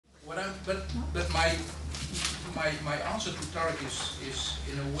but my answer to Tariq is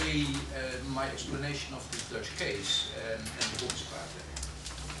in a way my explanation of the Dutch case and the books about it.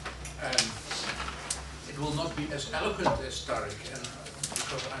 It will not be as eloquent as Tariq, and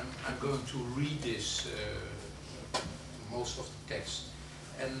because I'm going to read this most of the text.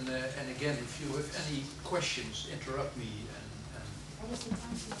 And again, if you have any questions, interrupt me.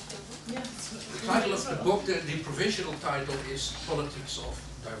 The title of the book, the provisional title, is Politics of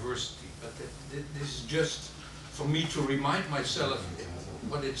Diversity. But this is just for me to remind myself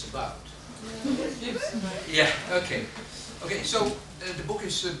what it's about. Yeah. Okay. Okay. So the book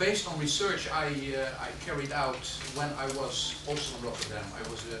is based on research I carried out when I was also in Rotterdam. I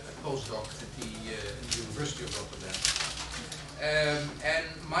was a postdoc at the University of Rotterdam. And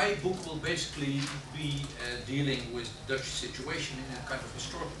my book will basically be dealing with the Dutch situation in a kind of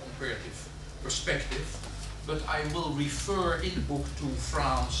historical comparative perspective, but I will refer in the book to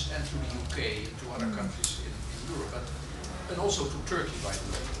France and to the UK and to other countries in Europe, and also to Turkey, by the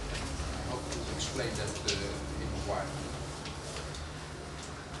way. I hope to explain that in a while.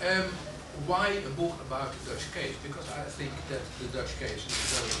 Why a book about the Dutch case? Because I think that the Dutch case is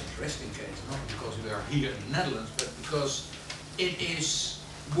a very interesting case, not because we are here in the Netherlands, but because it is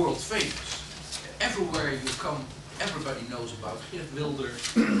world famous. Everywhere you come, everybody knows about Geert Wilders,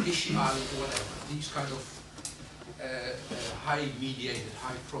 Ishii Ali, whatever. These kind of high-mediated,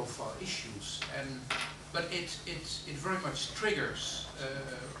 high-profile issues. But it very much triggers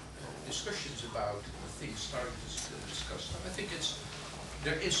discussions about the things starting to discuss. I think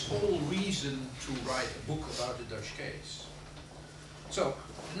there is all reason to write a book about the Dutch case. So,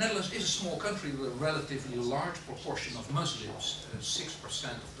 the Netherlands is a small country with a relatively large proportion of Muslims, 6%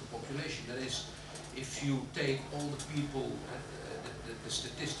 of the population. That is, if you take all the people, the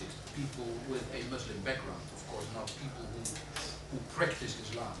statistics, people with a Muslim background, of course, not people who practice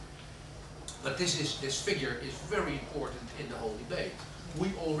Islam. But this figure is very important in the whole debate.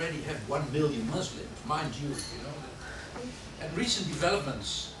 We already have 1 million Muslims, mind you, And recent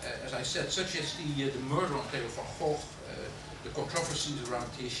developments, as I said, such as the murder on Theo van Gogh, the controversies around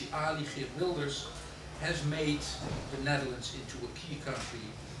Ishii Ali, Geert Wilders, has made the Netherlands into a key country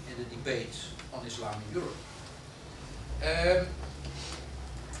in the debate on Islam in Europe.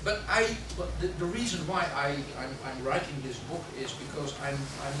 But the reason why I'm writing this book is because I'm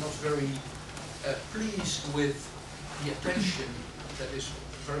not very pleased with the attention that is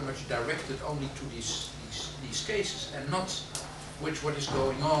very much directed only to these cases, and not with what is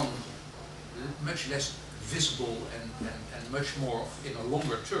going on, much less visible and much more in a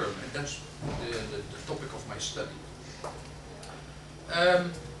longer term, and that's the topic of my study.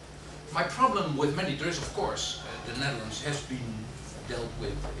 My problem with many, there is of course, the Netherlands has been dealt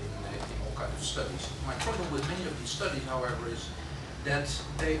with in all kinds of studies. My problem with many of these studies, however, is that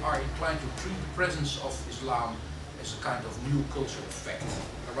they are inclined to treat the presence of Islam as a kind of new cultural effect.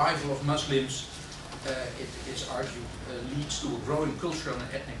 Arrival of Muslims, it is argued, leads to a growing cultural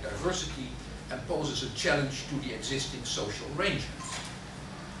and ethnic diversity and poses a challenge to the existing social arrangements.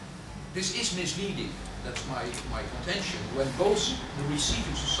 This is misleading, that's my contention, when both the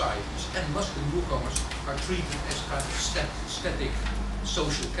receiving societies and Muslim newcomers are treated as kind of static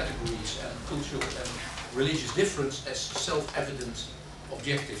social categories and cultural and religious difference as self-evident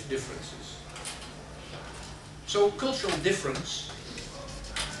objective differences. So cultural difference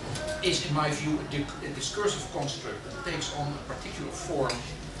is, in my view, a discursive construct that takes on a particular form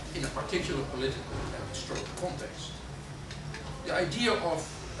in a particular political and historical context. The idea of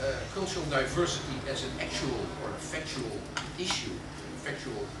cultural diversity as an actual or a factual issue,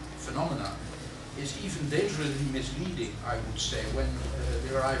 factual phenomena, is even dangerously misleading, I would say, when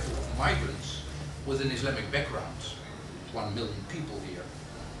the arrival of migrants with an Islamic background, 1 million people here,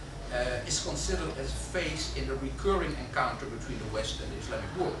 is considered as a phase in a recurring encounter between the West and the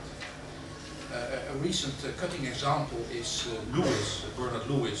Islamic world. A recent cutting example is Bernard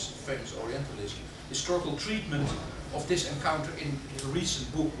Lewis, famous Orientalist, historical treatment of this encounter in his recent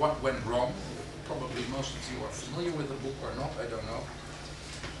book, What Went Wrong. Probably most of you are familiar with the book or not, I don't know.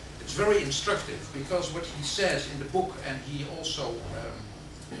 It's very instructive because what he says in the book, and he also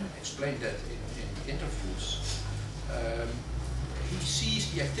explained that in interviews, he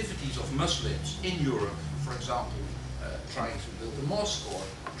sees the activities of Muslims in Europe, for example, trying to build a mosque or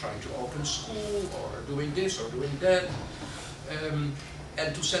trying to open school or doing this or doing that,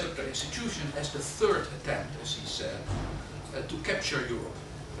 and to set up their institution as the third attempt, as he said, to capture Europe.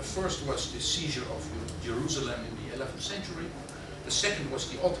 The first was the seizure of Jerusalem in the 11th century. The second was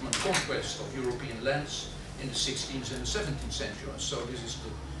the Ottoman conquest of European lands in the 16th and the 17th century. So this is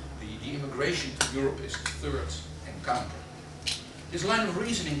the immigration to Europe is the third encounter. This line of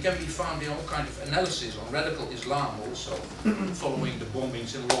reasoning can be found in all kinds of analysis on radical Islam also, following the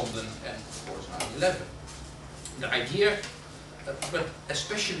bombings in London and of course 9/11. The idea, but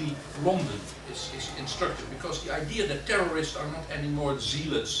especially London, is instructive, because the idea that terrorists are not anymore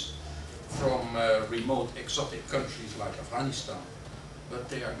zealots from remote exotic countries like Afghanistan, but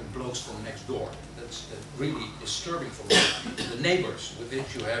they are the blokes from next door. That's really disturbing for most people. The neighbors with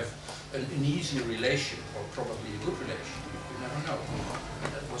which you have an easy relation, or probably a good relation, you never know.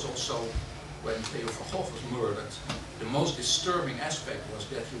 And that was also when Theo van Gogh was murdered. The most disturbing aspect was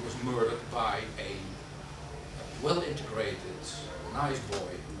that he was murdered by a well-integrated, nice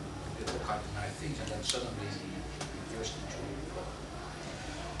boy who did all kinds of nice things, and then suddenly he burst into.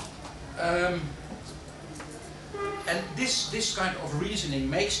 And this kind of reasoning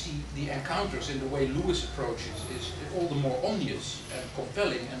makes the encounters in the way Lewis approaches is all the more ominous and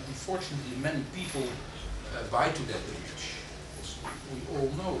compelling, and unfortunately many people buy to that image. As we all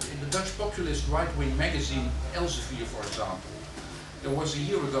know, in the Dutch populist right-wing magazine Elsevier, for example, a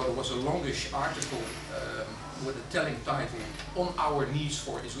year ago there was a longish article with a telling title, "On Our Knees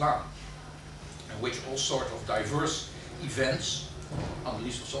for Islam," in which all sorts of diverse events,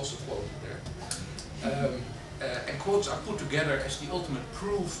 Annelies was also quoted there, and quotes are put together as the ultimate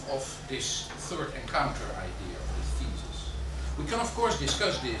proof of this third encounter idea, of this thesis. We can of course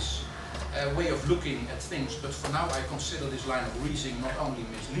discuss this way of looking at things, but for now I consider this line of reasoning not only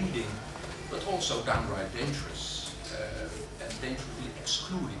misleading, but also downright dangerous, and dangerously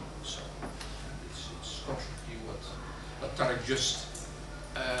excluding. So it's contrary to what Tariq just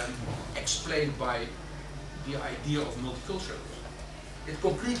explained by the idea of multiculturalism. It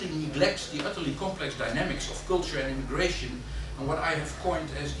completely neglects the utterly complex dynamics of culture and immigration and what I have coined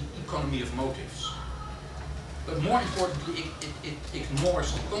as the economy of motives. But more importantly, it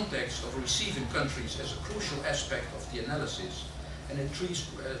ignores the context of receiving countries as a crucial aspect of the analysis, and it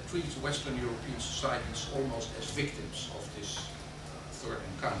treats Western European societies almost as victims of this third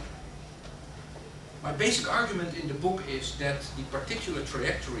encounter. My basic argument in the book is that the particular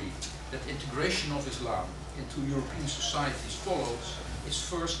trajectory that integration of Islam into European societies follows is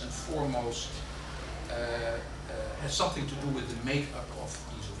first and foremost has something to do with the makeup of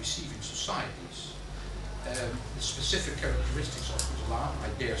these receiving societies. The specific characteristics of Islam, I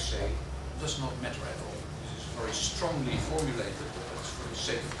dare say, does not matter at all. This is very strongly formulated, but that's for the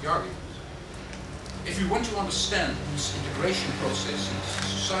sake of the argument. If you want to understand these integration processes,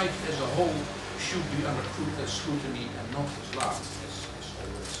 society as a whole should be under scrutiny and not Islam, as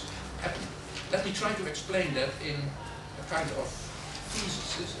always happened. Let me try to explain that in a kind of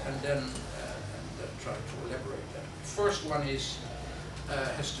thesis, and then try to elaborate that. The first one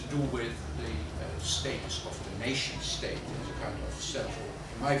has to do with the status of the nation state as a kind of central,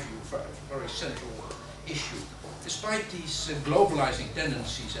 in my view, very central issue. Despite these globalizing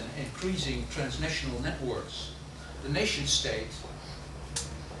tendencies and increasing transnational networks, the nation state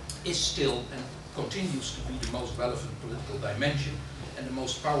is still and continues to be the most relevant political dimension and the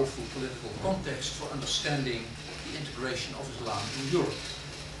most powerful political context for understanding the integration of Islam in Europe.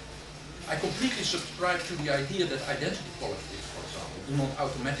 I completely subscribe to the idea that identity politics, for example, do not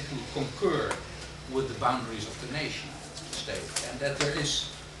automatically concur with the boundaries of the nation state, and that there is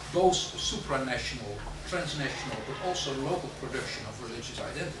both supranational, transnational, but also local production of religious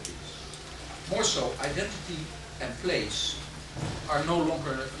identities. More so, identity and place are no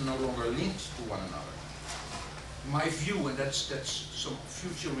longer linked to one another. My view, and that's some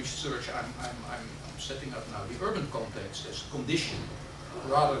future research I'm setting up now, the urban context as a condition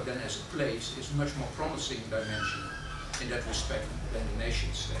rather than as a place is much more promising dimension in that respect than the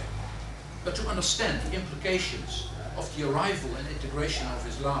nation state. But to understand the implications of the arrival and integration of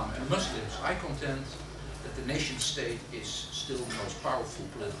Islam and Muslims, I contend that the nation state is still the most powerful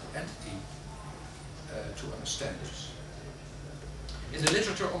political entity to understand this. In the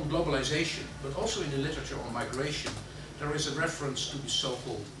literature on globalization, but also in the literature on migration, there is a reference to the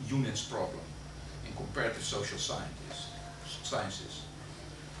so-called units problem in comparative social sciences.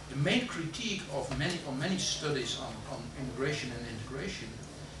 The main critique of many studies on immigration and integration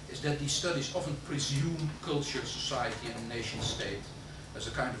is that these studies often presume culture, society, and nation state as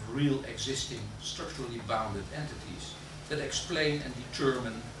a kind of real existing, structurally bounded entities that explain and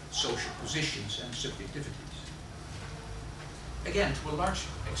determine social positions and subjectivities. Again, to a large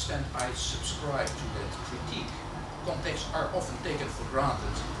extent, I subscribe to that critique. Contexts are often taken for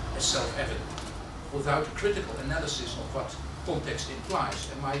granted as self-evident, without a critical analysis of what context implies,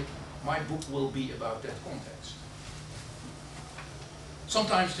 and my book will be about that context.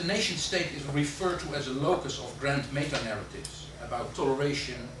 Sometimes the nation state is referred to as a locus of grand meta-narratives about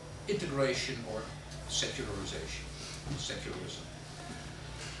toleration, integration, or secularism.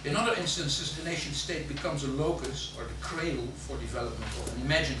 In other instances, the nation state becomes a locus or the cradle for development of an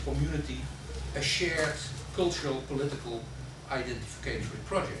imagined community, a shared cultural, political, identificatory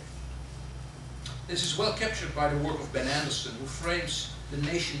project. This is well captured by the work of Ben Anderson, who frames the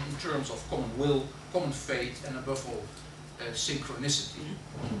nation in terms of common will, common fate, and above all, synchronicity.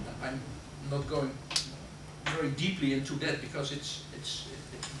 I'm not going very deeply into that because it's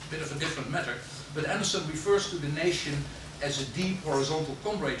a bit of a different matter, but Anderson refers to the nation as a deep horizontal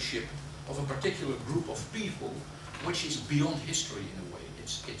comradeship of a particular group of people, which is beyond history in a way.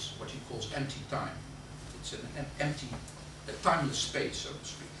 It's what he calls empty time. It's an empty, a timeless space, so to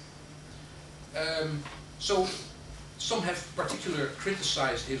speak. So some have particularly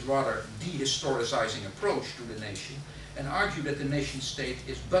criticized his rather dehistoricizing approach to the nation and argue that the nation state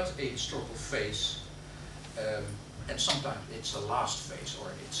is but a historical phase, and sometimes it's the last phase,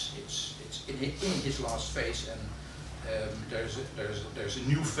 or it's in his last phase, and there's a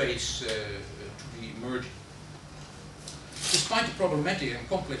new phase to be emerging. Despite the problematic and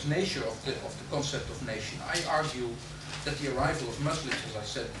complex nature of the concept of nation, I argue that the arrival of Muslims, as I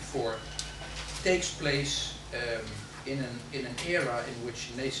said before, takes place in an era in which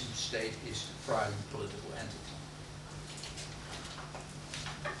the nation state is the prime political entity.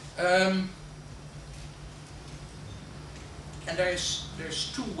 And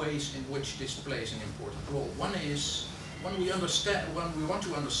there's two ways in which this plays an important role. One is when we want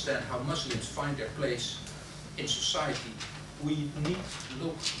to understand how Muslims find their place in society, we need to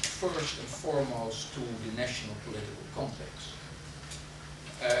look first and foremost to the national political context.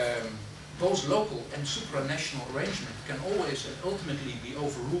 Both local and supranational arrangement can always and ultimately be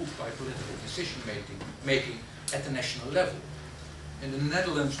overruled by political decision making at the national level. In the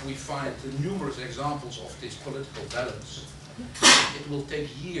Netherlands we find numerous examples of this political balance. It will take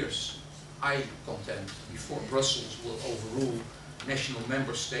years, I contend, before Brussels will overrule national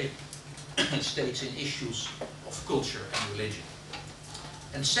member states in issues of culture and religion.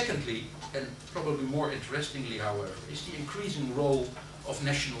 And secondly, and probably more interestingly however, is the increasing role of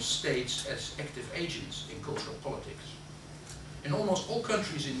national states as active agents in cultural politics. In almost all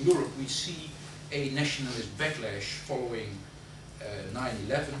countries in Europe we see a nationalist backlash following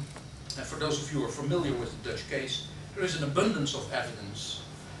 9/11. And for those of you who are familiar with the Dutch case, there is an abundance of evidence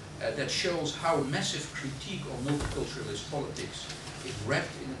that shows how a massive critique on multiculturalist politics is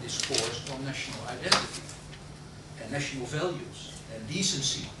wrapped in a discourse on national identity and national values and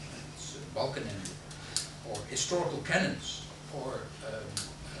decency, Balkan envy, or historical canons, or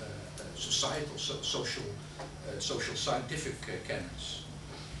societal, social scientific canons.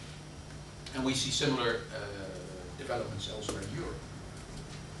 And we see similar developments elsewhere in Europe.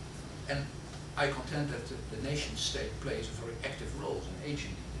 And I contend that the nation state plays a very active role as an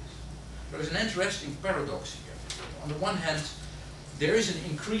agent in this. There is an interesting paradox here. On the one hand, there is an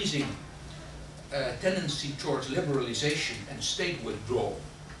increasing tendency towards liberalization and state withdrawal.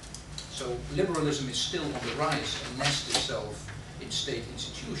 So liberalism is still on the rise and nests itself in state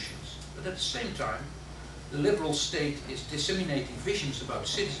institutions. But at the same time, the liberal state is disseminating visions about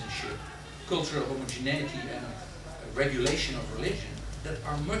citizenship, cultural homogeneity, and regulation of religion that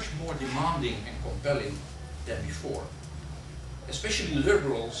are much more demanding and compelling than before. Especially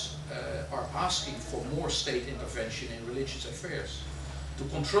liberals are asking for more state intervention in religious affairs to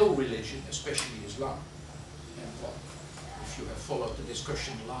control religion, especially Islam. And well, if you have followed the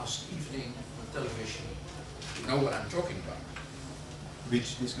discussion last evening on television, you know what I'm talking about.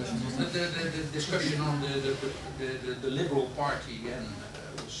 Which discussion was that? The discussion on the Liberal Party and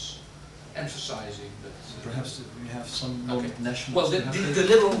was emphasizing that. Perhaps we have some okay. national. Well,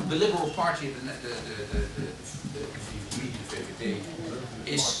 the Liberal Party, the VVD,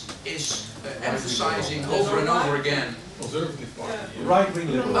 is emphasizing over and over again. Conservative Party. Yeah. Right-wing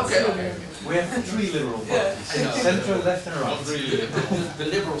liberals. Okay. We have three liberal parties: centre, left, and right. The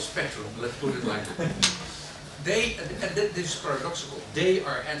liberal spectrum. Let's put it like that. They, and this is paradoxical. They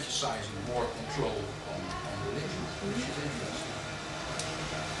are emphasizing more control on religion, which is interesting.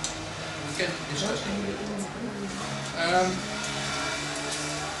 We can discuss it.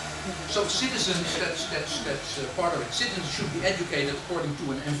 So citizens, that's part of it. Citizens should be educated according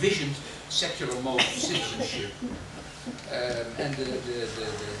to an envisioned secular mode of citizenship. And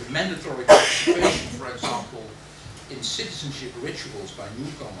the mandatory participation, for example, in citizenship rituals by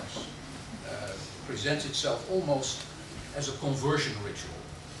newcomers presents itself almost as a conversion ritual.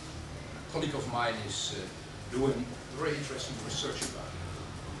 A colleague of mine is doing very interesting research about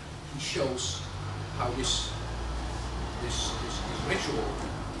it. He shows how this ritual,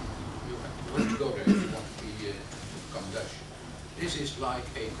 you have to go there if you want to become Dutch. This is like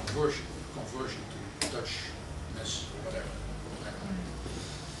a conversion to Dutchness or whatever.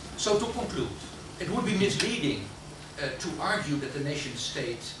 So to conclude, it would be misleading to argue that the nation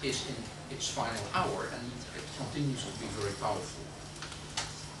state is in its final hour and it continues to be very powerful.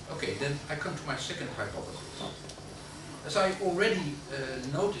 Okay, then I come to my second hypothesis. As I already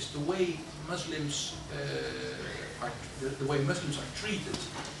noticed, the way Muslims are treated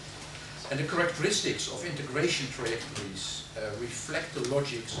and the characteristics of integration trajectories reflect the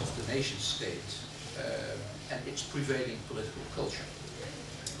logics of the nation state and its prevailing political culture,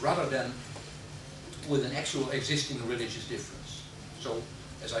 rather than with an actual existing religious difference. So,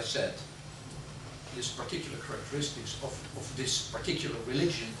 as I said, these particular characteristics of this particular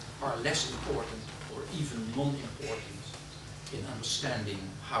religion are less important or even non-important in understanding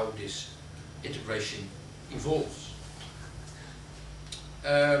how this integration evolves.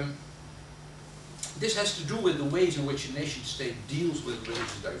 This has to do with the ways in which a nation state deals with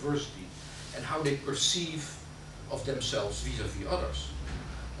religious diversity and how they perceive of themselves vis-à-vis others.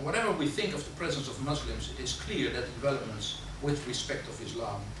 And whatever we think of the presence of Muslims, it is clear that developments with respect of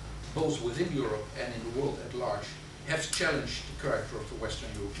Islam, both within Europe and in the world at large, have challenged the character of the Western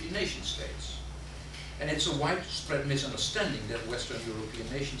European nation states. And it's a widespread misunderstanding that Western European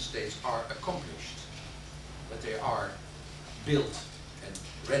nation states are accomplished, that they are built and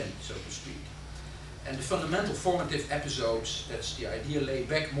ready, so to speak. And the fundamental formative episodes, that's the idea, lay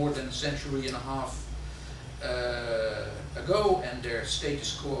back more than a century and a half ago, and their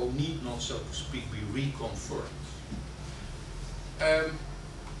status quo need not, so to speak, be reconfirmed.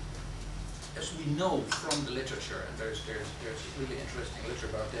 As we know from the literature, and there's really interesting literature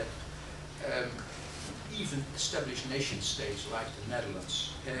about that, even established nation states like the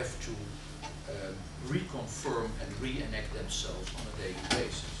Netherlands have to reconfirm and reenact themselves on a daily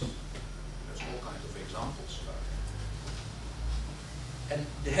basis. There's all kinds of examples about it. And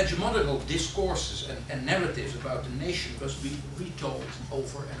the hegemonical discourses and narratives about the nation must be retold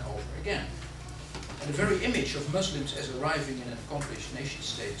over and over again. And the very image of Muslims as arriving in an accomplished nation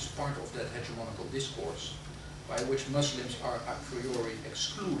state is part of that hegemonical discourse, by which Muslims are a priori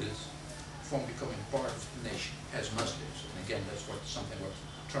excluded from becoming part of the nation as Muslims. And again, that's something what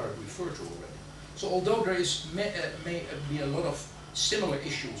Tariq referred to already. So although there may be a lot of similar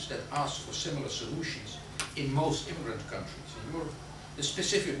issues that ask for similar solutions in most immigrant countries in Europe, the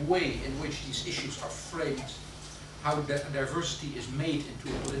specific way in which these issues are framed, how diversity is made into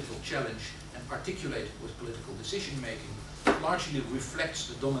a political challenge and articulated with political decision-making, largely reflects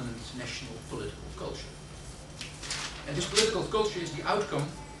the dominant national political culture. And this political culture is the outcome,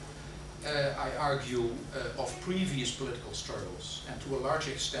 I argue, of previous political struggles, and to a large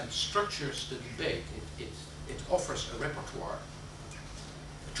extent structures the debate. It offers a repertoire.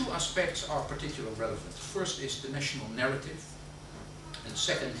 Two aspects are particularly relevant. First is the national narrative, and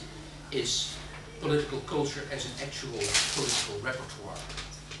second is political culture as an actual political repertoire.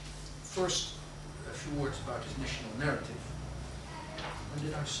 First, a few words about this national narrative. When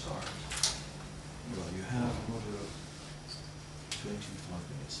did I start? Well, you have another 25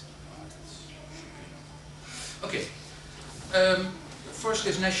 minutes. Okay. First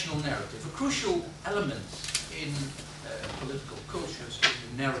is national narrative. A crucial element in political cultures is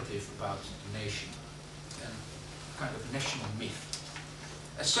the narrative about the nation, and kind of national myth.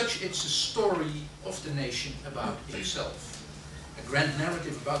 As such, it's a story of the nation about itself. A grand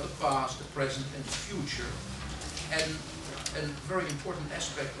narrative about the past, the present and the future. And a very important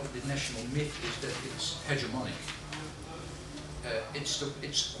aspect of the national myth is that it's hegemonic.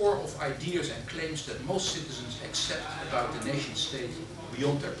 It's core of ideas and claims that most citizens accept about the nation state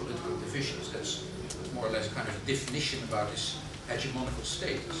beyond their political divisions. That's more or less kind of a definition about this hegemonical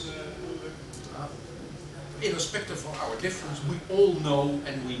status. Irrespective of our difference, we all know,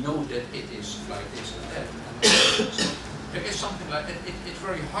 and we know that it is like this and that. And so there is something like that. It's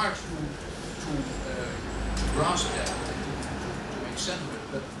very hard to grasp that, to make sense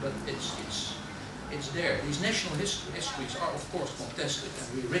of it, but it's there. These national histories are, of course, contested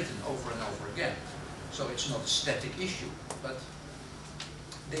and rewritten over and over again. So it's not a static issue, but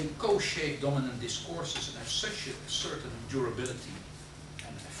they co-shape dominant discourses and have such a certain durability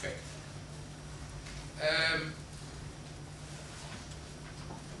and effect.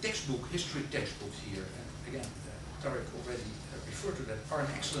 History textbooks here, and again, Tariq already referred to that, are an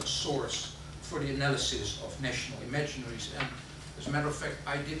excellent source for the analysis of national imaginaries. And as a matter of fact,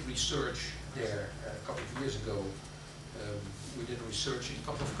 I did research there a couple of years ago. We did research in a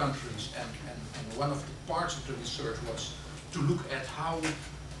couple of countries, and one of the parts of the research was to look at how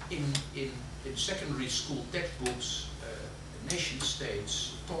in secondary school textbooks nation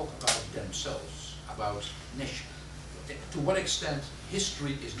states talk about themselves, about nation. To what extent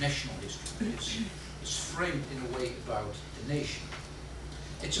history is national history, is framed in a way about the nation.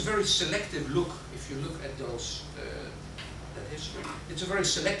 it's a very selective look. If you look at those that history, it's a very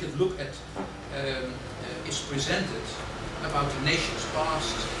selective look at is presented about the nation's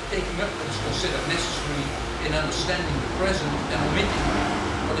past, taking up what is considered necessary in understanding the present and omitting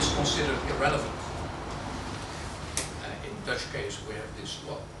what is considered irrelevant. In the Dutch case, we have this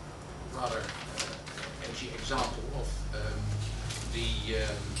rather edgy example of the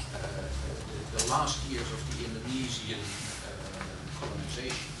last years of the Indonesian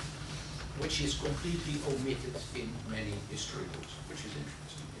colonization, which is completely omitted in many history books, which is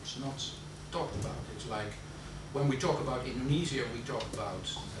interesting. It's not talked about. It's like when we talk about Indonesia, we talk about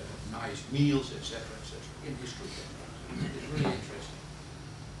nice meals, etc., etc. in history books. It's really interesting.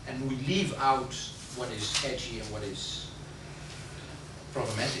 And we leave out what is edgy and what is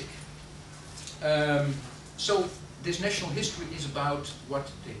problematic. So this national history is about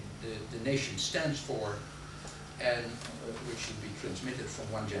what the nation stands for, and which should be transmitted from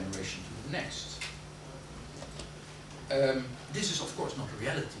one generation to the next. This is of course not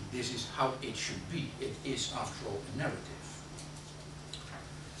reality. This is how it should be. It is, after all, a narrative.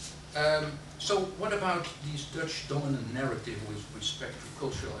 So what about this Dutch dominant narrative with respect to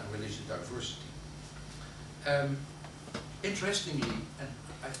cultural and religious diversity? Interestingly, and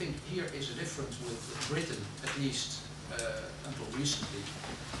I think here is a difference with Britain, at least until recently,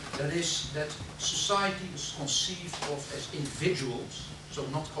 that is that society is conceived of as individuals, so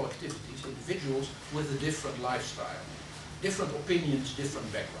not collectivities, individuals with a different lifestyle, different opinions,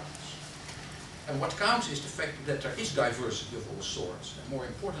 different backgrounds. And what counts is the fact that there is diversity of all sorts, and more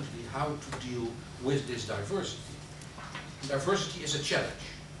importantly, how to deal with this diversity. Diversity is a challenge.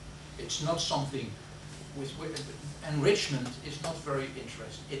 It's not something with enrichment is not very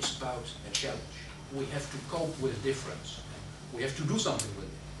interesting. It's about a challenge. We have to cope with difference. We have to do something with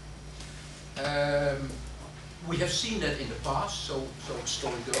it. We have seen that in the past, so the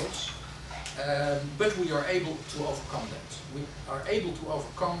story goes. But we are able to overcome that. We are able to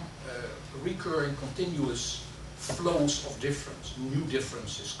overcome recurring, continuous flows of difference, new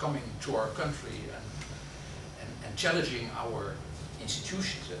differences coming to our country and challenging our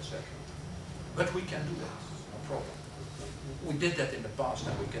institutions, etc. But we can do that, no problem. We did that in the past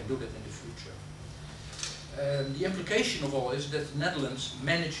and we can do that in the future. The implication of all is that the Netherlands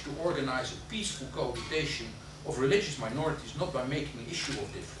managed to organize a peaceful cohabitation of religious minorities, not by making an issue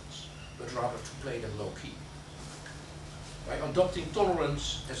of difference, but rather to play them low-key, by adopting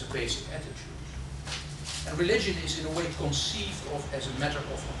tolerance as a basic attitude. And religion is in a way conceived of as a matter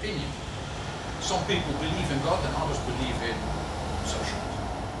of opinion. Some people believe in God and others believe in socialism.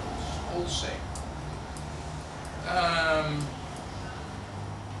 It's all the same.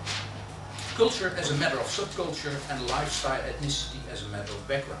 Culture as a matter of subculture and lifestyle, ethnicity as a matter of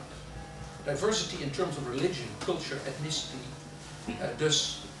background. Diversity in terms of religion, culture, ethnicity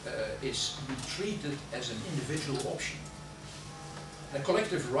thus is to be treated as an individual option. The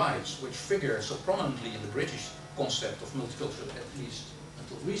collective rights, which figure so prominently in the British concept of multicultural, at least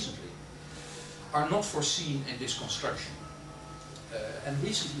until recently, are not foreseen in this construction. And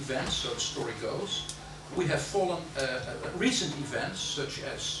recent events, so the story goes, we have fallen, recent events such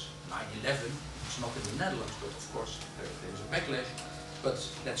as 9/11, it's not in the Netherlands, but of course there is a backlash, but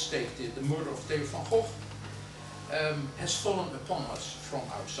let's take the murder of Theo van Gogh, has fallen upon us from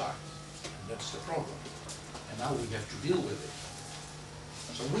outside. And that's the problem. And now we have to deal with it.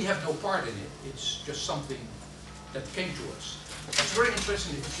 So we have no part in it, it's just something that came to us. It's very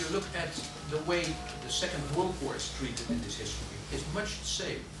interesting if you look at the way the Second World War is treated in this history. It's much the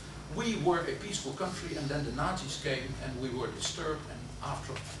same. We were a peaceful country and then the Nazis came and we were disturbed, and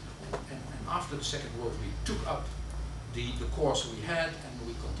after the Second World we took up the course we had and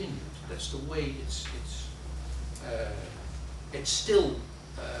we continued. That's the way it's still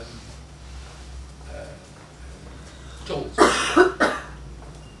told.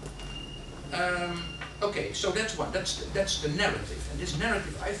 Okay, so that's one. That's the narrative, and this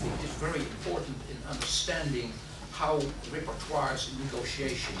narrative I think is very important in understanding how repertoires and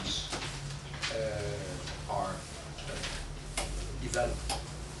negotiations are developed.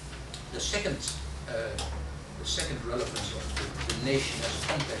 The second relevance of the nation as a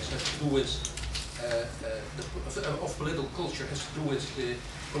context has to do with of political culture has to do with the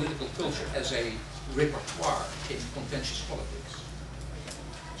political culture as a repertoire in contentious politics.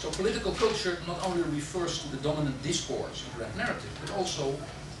 So political culture not only refers to the dominant discourse and grand narrative, but also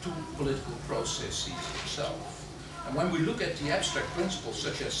to political processes itself. And when we look at the abstract principles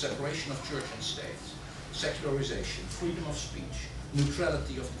such as separation of church and state, secularization, freedom of speech,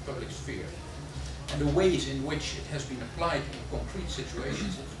 neutrality of the public sphere, and the ways in which it has been applied in concrete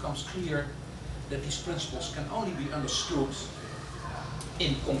situations, it becomes clear that these principles can only be understood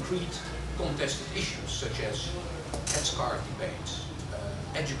in concrete contested issues such as headscarf debates,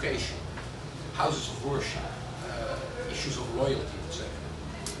 education, houses of worship, issues of loyalty, etc.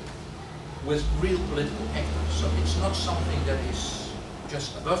 with real political actors. So it's not something that is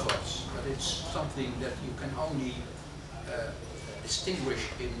just above us, but it's something that you can only distinguish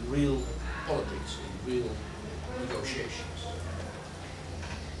in real politics, in real negotiations.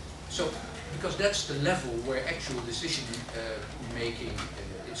 So, because that's the level where actual decision making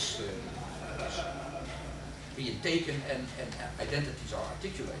is being taken and identities are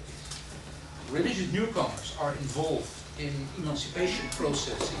articulated. Religious newcomers are involved in emancipation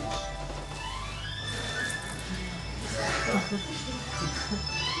processes.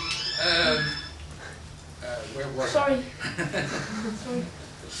 Where was Sorry. Sorry.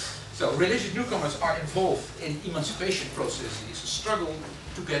 So religious newcomers are involved in emancipation processes, a struggle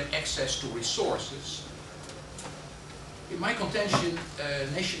to get access to resources. In my contention,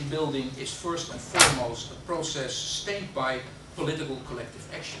 nation building is first and foremost a process stained by political collective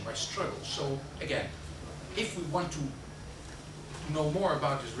action, by struggle. So again, if we want to know more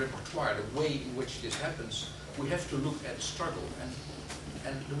about this repertoire, the way in which this happens, we have to look at the struggle.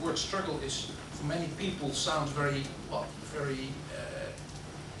 And the word struggle is, for many people, sounds very, well, very,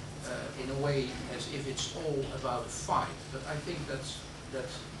 in a way, as if it's all about a fight. But I think that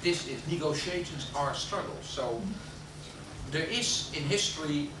this is, negotiations are struggles. So there is in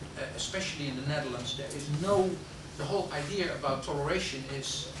history, especially in the Netherlands, there is no, the whole idea about toleration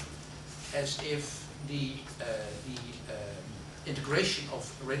is as if the integration of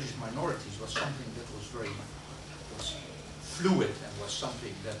religious minorities was something that was very fluid and was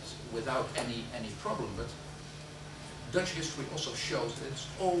something that without any problem. But Dutch history also shows that it's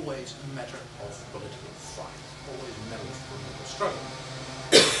always a matter of political fight, always a matter of political struggle.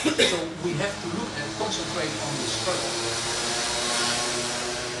 So we have to look and concentrate on the struggle.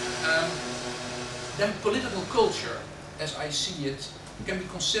 Then political culture, as I see it, can be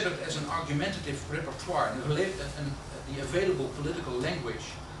considered as an argumentative repertoire and the available political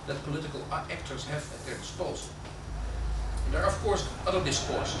language that political actors have at their disposal. And there are of course other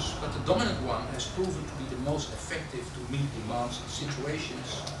discourses, but the dominant one has proven to be the most effective to meet demands in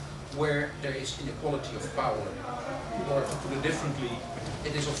situations where there is inequality of power. Or to put it differently,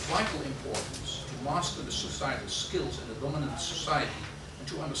 it is of vital importance to master the societal skills in the dominant society and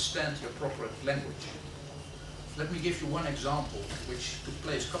to understand the appropriate language. Let me give you one example which took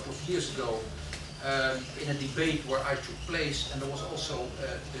place a couple of years ago in a debate where I took place, and there was also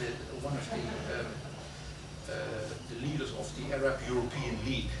one of the leaders of the Arab European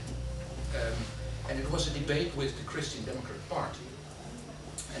League, and it was a debate with the Christian Democrat Party.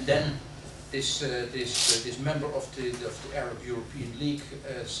 And then this member of the Arab European League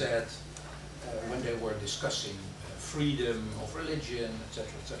said, when they were discussing freedom of religion,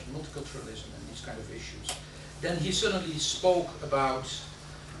 etc., multiculturalism, and these kind of issues, then he suddenly spoke about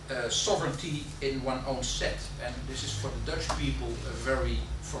sovereignty in one's own set. And this is for the Dutch people a very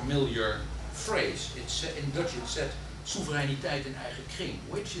familiar phrase. It's, in Dutch it said, soevereiniteit in eigen kring,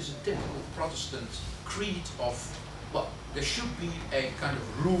 which is a typical Protestant creed of, well, there should be a kind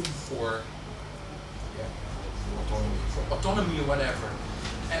of room for autonomy or whatever.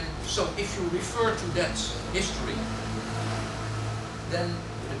 And so if you refer to that history, then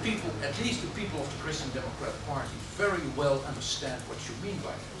the people, at least the people of the Christian Democrat Party, very well understand what you mean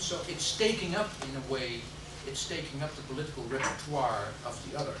by that. So it's taking up, in a way, it's taking up the political repertoire of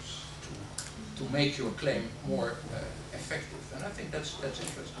the others to make your claim more effective. And I think that's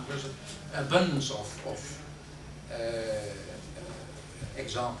interesting. There's an abundance of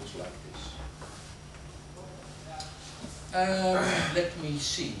examples like this. Let me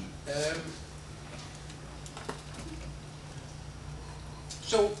see.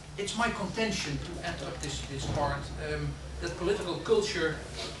 So it's my contention to end up this part that political culture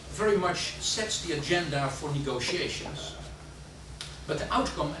very much sets the agenda for negotiations. But the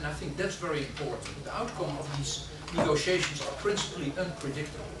outcome, and I think that's very important, the outcome of these negotiations are principally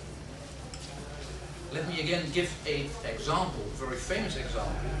unpredictable. Let me again give an example, a very famous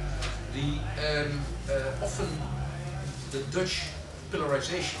example. Often the Dutch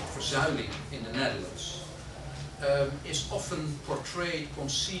pillarization, verzuiling in the Netherlands, is often portrayed,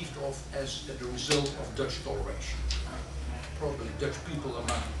 conceived of as the result of Dutch toleration. Probably Dutch people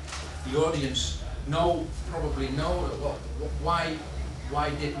among the audience probably know, well, why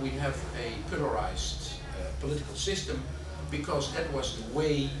did we have a pillarized political system? Because that was the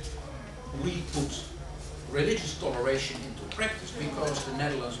way we put religious toleration into practice, because the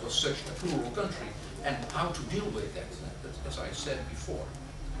Netherlands was such a plural country, and how to deal with that, as I said before.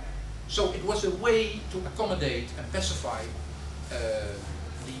 So it was a way to accommodate and pacify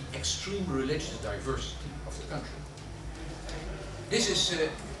extreme religious diversity of the country. This is,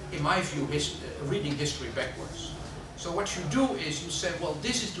 in my view, reading history backwards. So what you do is you say, well,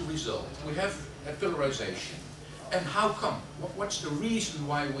 this is the result. We have a pillarization. And how come? What's the reason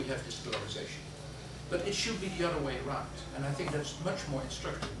why we have this pillarization? But it should be the other way around. And I think that's much more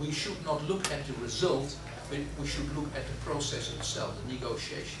instructive. We should not look at the result, but we should look at the process itself, the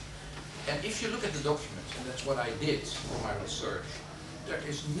negotiation. And if you look at the documents, and that's what I did for my research, there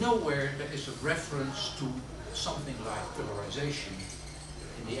is nowhere there is a reference to something like pillarization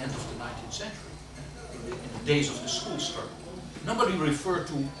in the end of the 19th century, in the days of the school struggle. Nobody referred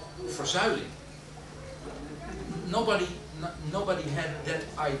to verzuiling. Nobody had that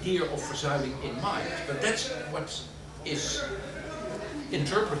idea of verzuiling in mind, but that's what is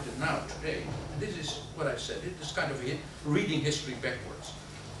interpreted now today. And this is what I said, it is kind of reading history backwards.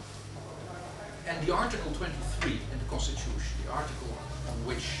 And the Article 23 in the Constitution, the article on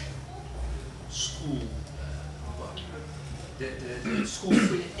which school, the school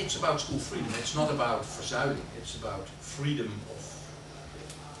free, it's about school freedom, it's not about verzuiling, it's about freedom of,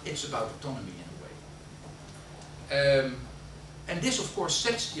 it's about autonomy in a way. And this of course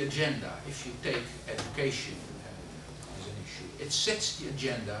sets the agenda, if you take education as an issue, it sets the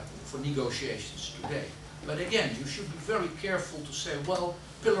agenda for negotiations today. But again, you should be very careful to say, well,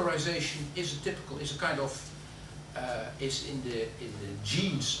 pillarization is a kind of, is in the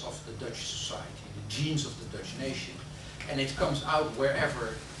genes of the Dutch society, the genes of the Dutch nation, and it comes out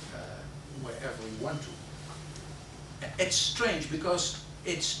wherever we want to. It's strange because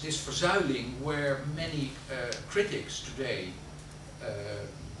it's this verzuiling where many critics today,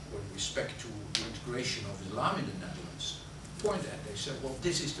 with respect to the integration of Islam in the Netherlands, point at. They said, well,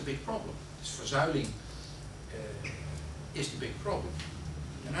 this is the big problem. This verzuiling is the big problem.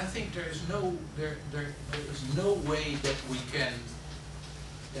 And I think there is no way that we can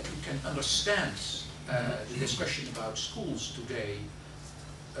understand the discussion about schools today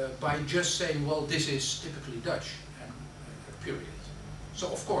by just saying, well, this is typically Dutch, and period. So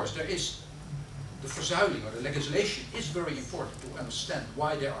of course there is the verzuiling or the legislation is very important to understand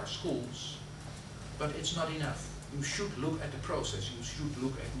why there are schools, but it's not enough. You should look at the process. You should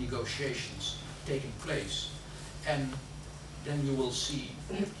look at negotiations taking place, and then you will see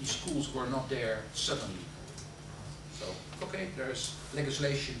these schools were not there suddenly. So, okay, there's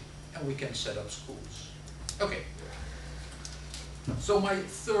legislation and we can set up schools. Okay. So my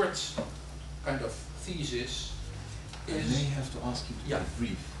third kind of thesis is... I may have to ask you to be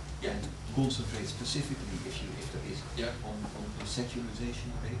brief and concentrate specifically, if there is, on the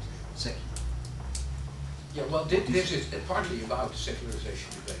secularization debate. Secular. Yeah, well, this is partly about the secularization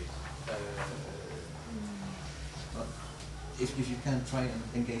debate. If you can try and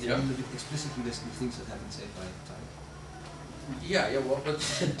engage a little bit explicitly with the things that have been said by Tariq. Yeah, well, but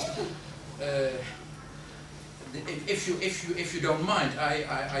if you don't mind,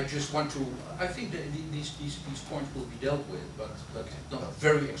 I just want to. I think that these points will be dealt with, but not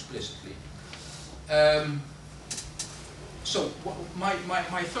very explicitly. So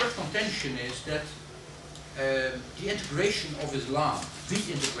my third contention is that the integration of Islam,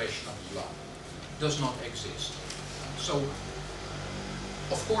 does not exist. So,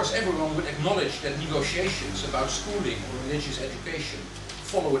 of course, everyone would acknowledge that negotiations about schooling or religious education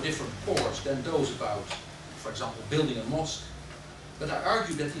follow a different course than those about, for example, building a mosque. But I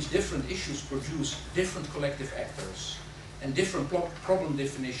argue that these different issues produce different collective actors and different problem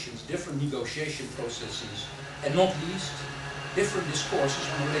definitions, different negotiation processes, and not least, different discourses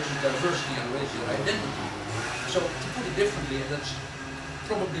on religious diversity and religious identity. So, to put it differently, and that's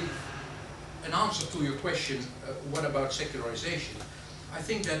probably an answer to your question, what about secularization? I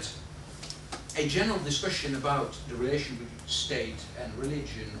think that a general discussion about the relation between state and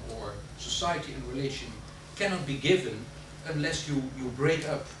religion, or society and religion, cannot be given unless you break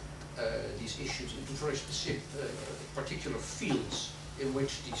up these issues into very specific, particular fields in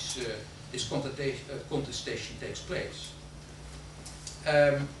which this contestation takes place.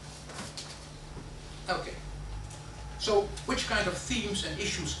 Okay. So, which kind of themes and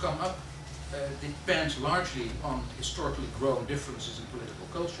issues come up depends largely on historically grown differences in political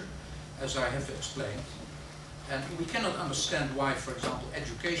culture, as I have explained. And we cannot understand why, for example,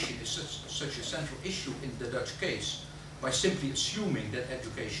 education is such a central issue in the Dutch case by simply assuming that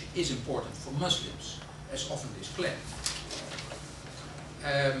education is important for Muslims, as often is claimed.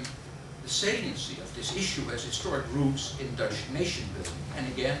 The saliency of this issue has historic roots in Dutch nation building. And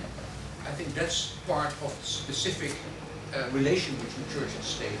again, I think that's part of the specific relation between church and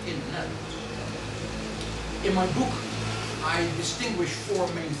state in the Netherlands. In my book, I distinguish four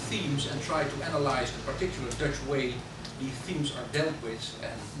main themes and try to analyze the particular Dutch way these themes are dealt with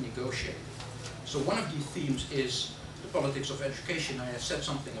and negotiated. So one of these themes is the politics of education. I have said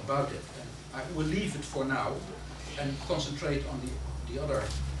something about it, and I will leave it for now and concentrate on the other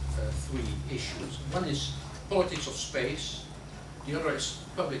three issues. One is politics of space, the other is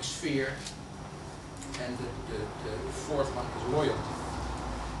public sphere, and the fourth one is loyalty.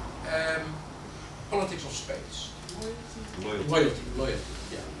 Politics of space. Loyalty,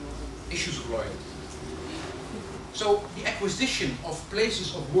 yeah. Issues of loyalty. So the acquisition of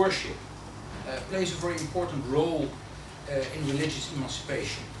places of worship plays a very important role in religious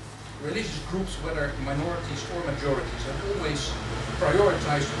emancipation. Religious groups, whether minorities or majorities, have always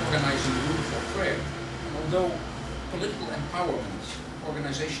prioritized organizing the room for prayer. And although political empowerment,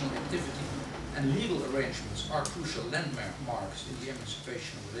 organizational activity, and legal arrangements are crucial landmarks in the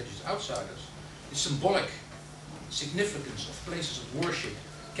emancipation of religious outsiders, the symbolic significance of places of worship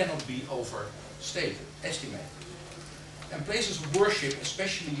cannot be estimated. And places of worship,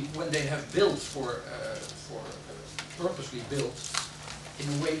 especially when they have built purposely built, in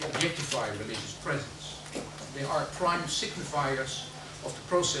a way objectify religious presence. They are prime signifiers of the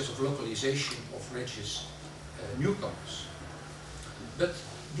process of localization of religious newcomers. But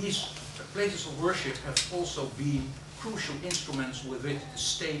these places of worship have also been crucial instruments with which the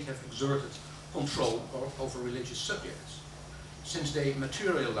state have exerted control over religious subjects, since they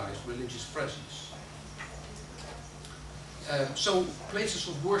materialize religious presence. So places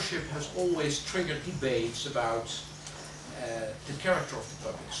of worship has always triggered debates about the character of the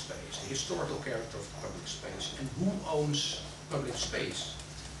public space, the historical character of the public space, and who owns public space.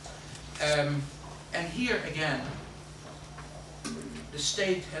 And here again, the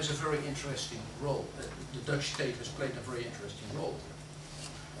state has a very interesting role. The Dutch state has played a very interesting role.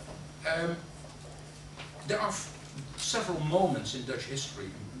 There are several moments in Dutch history,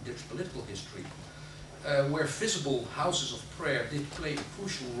 in Dutch political history, where visible houses of prayer did play a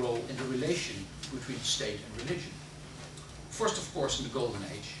crucial role in the relation between state and religion. First, of course, in the Golden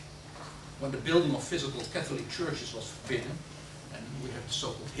Age, when the building of physical Catholic churches was forbidden, and we have the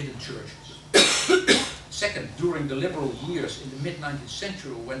so-called hidden churches. Second, during the liberal years in the mid-19th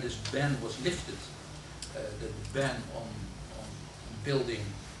century, when this ban was lifted, the ban on building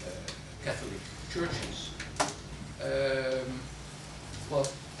Catholic churches, well,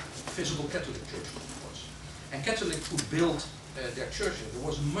 physical Catholic churches, of course. And Catholics who built their churches, there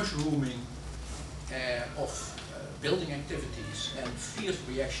was a mushrooming of building activities and fierce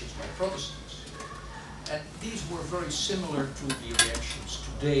reactions by Protestants. And these were very similar to the reactions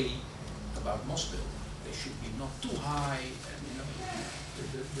today about mosque building. They should be not too high, and you know,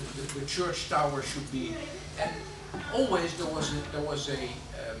 the church tower should be. And always there was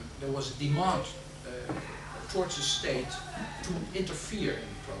a demand towards the state to interfere in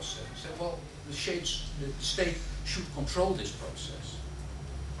the process. Say, well, the state should control this process.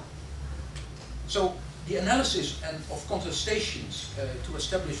 So the analysis of contestations to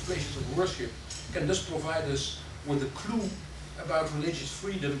establish places of worship can thus provide us with a clue about religious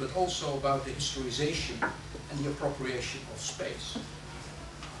freedom, but also about the historization and the appropriation of space.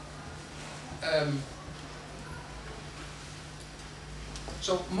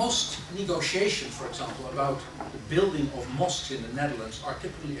 So most negotiations, for example, about the building of mosques in the Netherlands are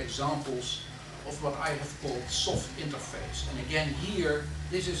typically examples of what I have called soft interface. And again here,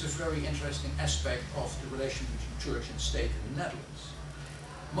 this is a very interesting aspect of the relation between church and state in the Netherlands.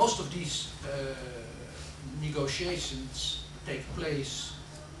 Most of these negotiations take place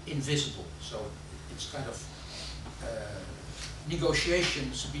invisible. So it's kind of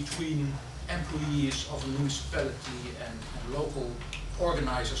negotiations between employees of a municipality and local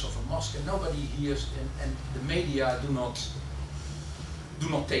organizers of a mosque, and nobody hears, and the media do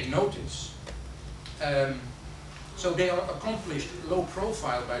not take notice. So they are accomplished low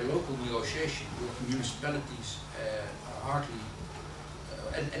profile by local negotiation. The municipalities are hardly,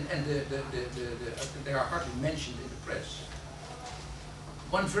 they are hardly mentioned in the press.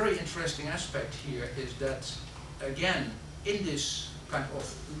 One very interesting aspect here is that, again, in this kind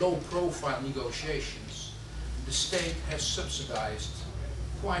of low profile negotiations, the state has subsidized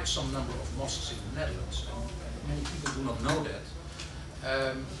quite some number of mosques in the Netherlands, and many people do not know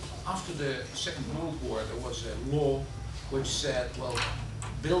that. After the Second World War, there was a law which said, well,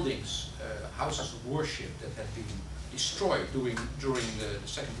 buildings, houses of worship that had been destroyed during the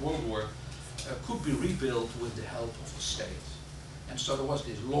Second World War could be rebuilt with the help of the state. And so there was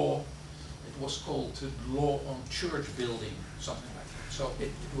this law, it was called the Law on Church Building, something like that. So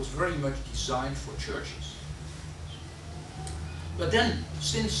it was very much designed for churches. But then,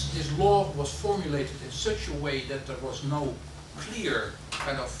 since this law was formulated in such a way that there was no clear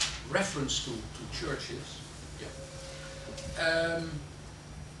kind of reference to churches,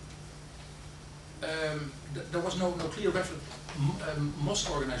 there was no clear reference. Mosque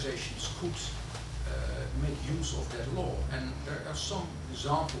organizations could make use of that law, and there are some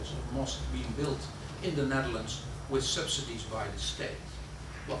examples of mosques being built in the Netherlands with subsidies by the state.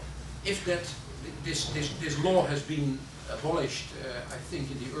 Well, if this law has been abolished, I think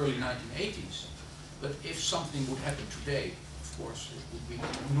in the early 1980s, but if something would happen today, of course, it would be an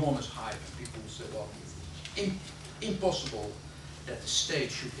enormous hype, and people would say, well, impossible that the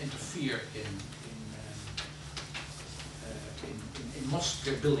state should interfere in mosque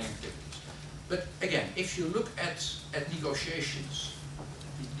building activities. But again, if you look at negotiations,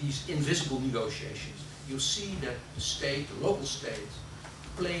 these invisible negotiations, you see that the state, the local state,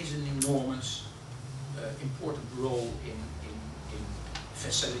 plays an enormous, important role in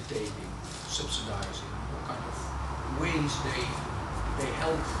facilitating, subsidizing, all kind of ways they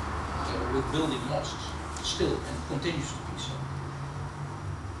help with building mosques, still, and continues to be so.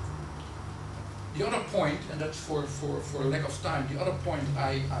 The other point, and that's for lack of time, the other point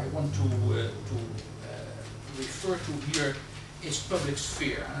I want to refer to here is public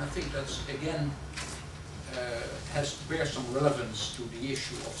sphere, and I think that's again bears some relevance to the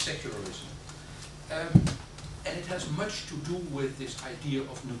issue of secularism, and it has much to do with this idea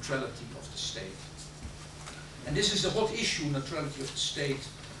of neutrality of the state. And this is a hot issue, neutrality of the state,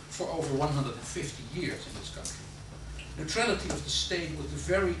 for over 150 years in this country. Neutrality of the state was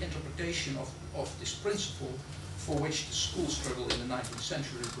the very interpretation of this principle for which the school struggle in the 19th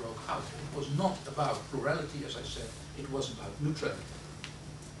century broke out. It was not about plurality, as I said, it was about neutrality.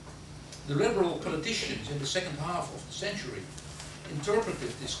 The liberal politicians in the second half of the century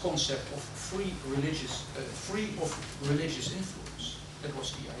interpreted this concept of free of religious influence. That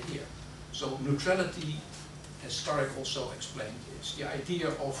was the idea. So neutrality, as Tariq also explained, is the idea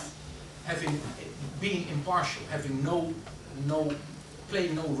of being impartial, having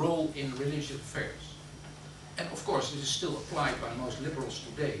playing no role in religious affairs. And of course, this is still applied by most liberals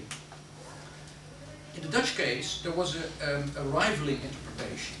today. In the Dutch case, there was a rivaling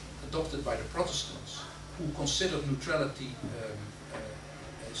interpretation adopted by the Protestants, who considered neutrality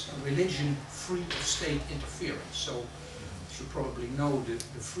as a religion free of state interference. So you should probably know the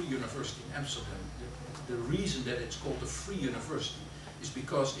Free University in Amsterdam. The reason that it's called the Free University is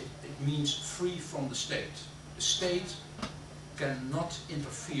because it means free from the state. The state cannot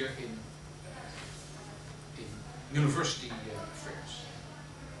interfere in university affairs.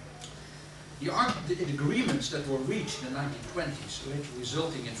 The agreements that were reached in the 1920s, later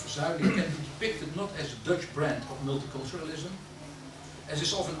resulting in verzuiling, can be depicted not as a Dutch brand of multiculturalism, as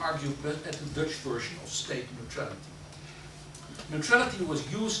is often argued, but as the Dutch version of state neutrality. Neutrality was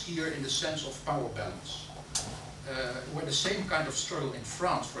used here in the sense of power balance, where the same kind of struggle in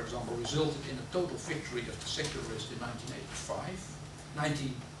France, for example, resulted in a total victory of the secularists in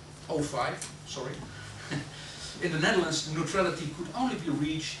 1905, sorry. In the Netherlands, neutrality could only be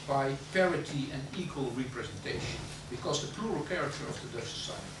reached by parity and equal representation, because the plural character of the Dutch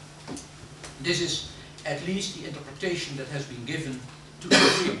society. This is at least the interpretation that has been given to the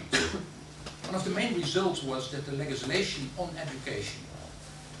agreement. One of the main results was that the legislation on education,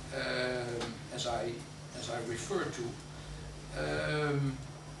 as I referred to,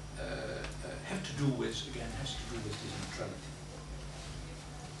 has to do with this neutrality.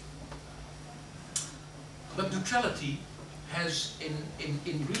 But neutrality has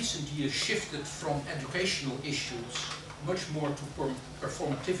in recent years shifted from educational issues much more to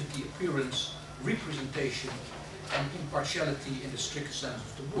performativity, appearance, representation, and impartiality in the strictest sense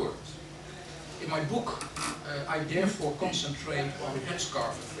of the word. In my book, I therefore concentrate on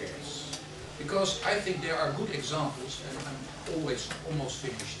headscarf affairs, because I think there are good examples, and I'm almost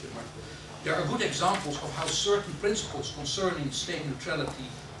finished. There are good examples of how certain principles concerning state neutrality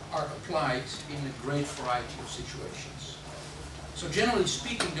are applied in a great variety of situations. So generally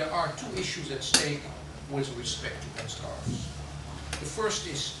speaking, there are two issues at stake with respect to headscarves. The first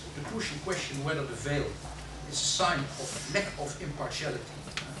is the crucial question whether the veil is a sign of lack of impartiality.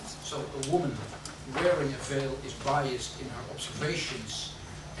 So a woman wearing a veil is biased in her observations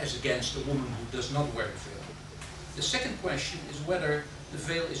as against a woman who does not wear a veil. The second question is whether the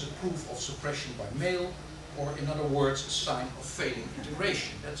veil is a proof of suppression by male, or in other words, a sign of failing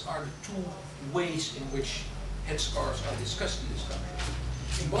integration. Those are the two ways in which headscarves are discussed in this country.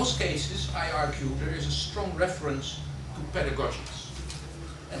 In both cases, I argue there is a strong reference to pedagogics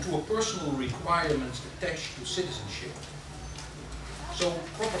and to a personal requirement attached to citizenship. So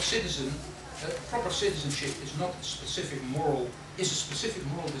proper citizenship is not a specific moral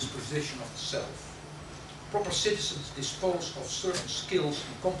disposition of the self. Proper citizens dispose of certain skills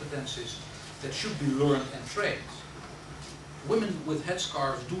and competences that should be learned and trained. women with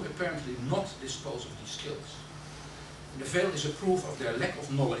headscarves do apparently not dispose of these skills. And the veil is a proof of their lack of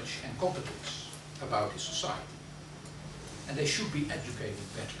knowledge and competence about this society. And they should be educated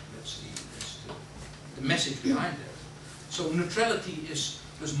better. That's the message behind that. So neutrality is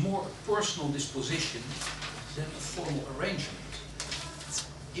more a personal disposition than a formal arrangement.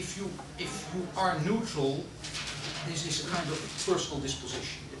 If you are neutral, this is a kind of personal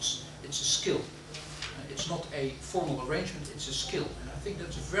disposition. It's a skill. It's not a formal arrangement, it's a skill. And I think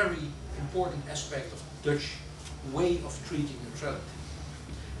that's a very important aspect of the Dutch way of treating neutrality.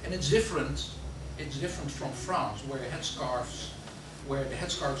 And it's different from France, where the headscarf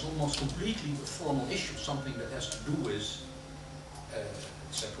is almost completely a formal issue, something that has to do with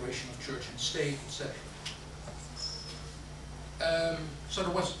separation of church and state, etc. So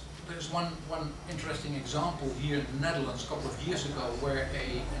there's one interesting example here in the Netherlands a couple of years ago, where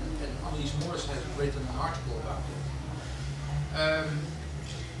and Annelies Morris has written an article about it,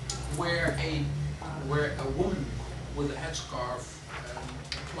 where a woman with a headscarf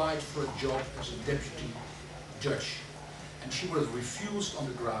applied for a job as a deputy judge, and she was refused on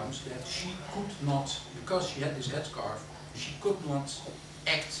the grounds that she could not, because she had this headscarf, she could not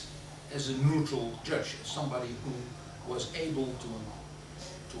act as a neutral judge, as somebody who was able to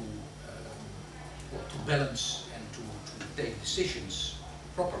balance and to take decisions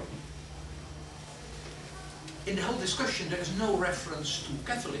properly. In the whole discussion, there is no reference to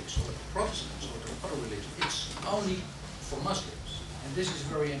Catholics or to Protestants or to other religions. It's only for Muslims, and this is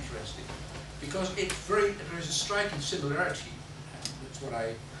very interesting because there is a striking similarity, and that's what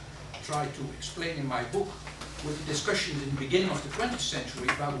I try to explain in my book, with the discussions in the beginning of the 20th century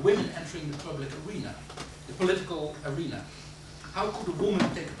about women entering the public arena, the political arena. How could a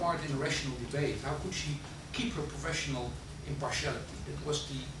woman take part in a rational debate? How could she keep her professional impartiality? That was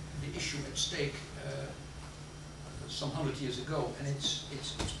the issue at stake some 100 years ago, and it's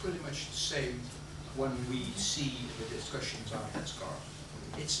pretty much the same when we see the discussions on headscarf.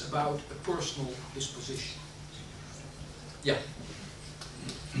 It's about a personal disposition. Yeah.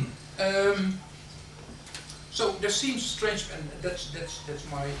 So there seems strange, and that's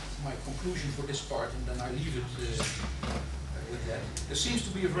my conclusion for this part, and then I leave it with that. There seems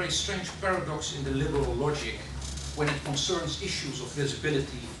to be a very strange paradox in the liberal logic when it concerns issues of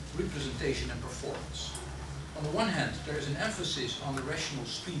visibility, representation, and performance. On the one hand, there is an emphasis on the rational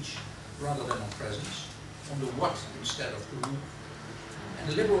speech rather than on presence, on the what instead of the who. And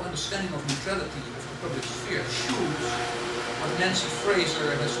the liberal understanding of neutrality of the public sphere eschews what Nancy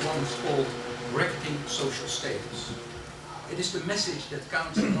Fraser has once called bracketing social status. It is the message that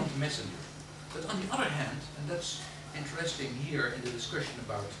counts and not the messenger. But on the other hand, and that's interesting here in the discussion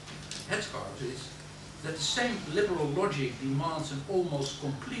about headscarves, is that the same liberal logic demands an almost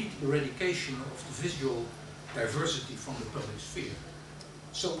complete eradication of the visual diversity from the public sphere.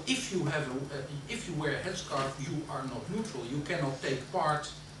 So if you wear a headscarf, you are not neutral. You cannot take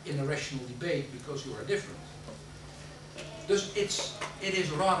part in a rational debate because you are different. Thus it is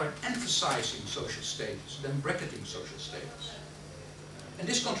rather emphasizing social status than bracketing social status. And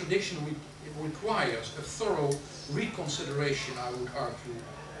this contradiction requires a thorough reconsideration, I would argue,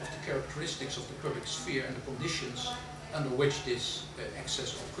 of the characteristics of the public sphere and the conditions under which this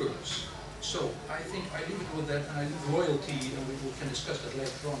access occurs. So I think I leave it with that, and I leave loyalty, and we can discuss that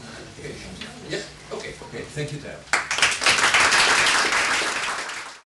later on in education. Yeah? Okay. Okay, thank you, Thijl.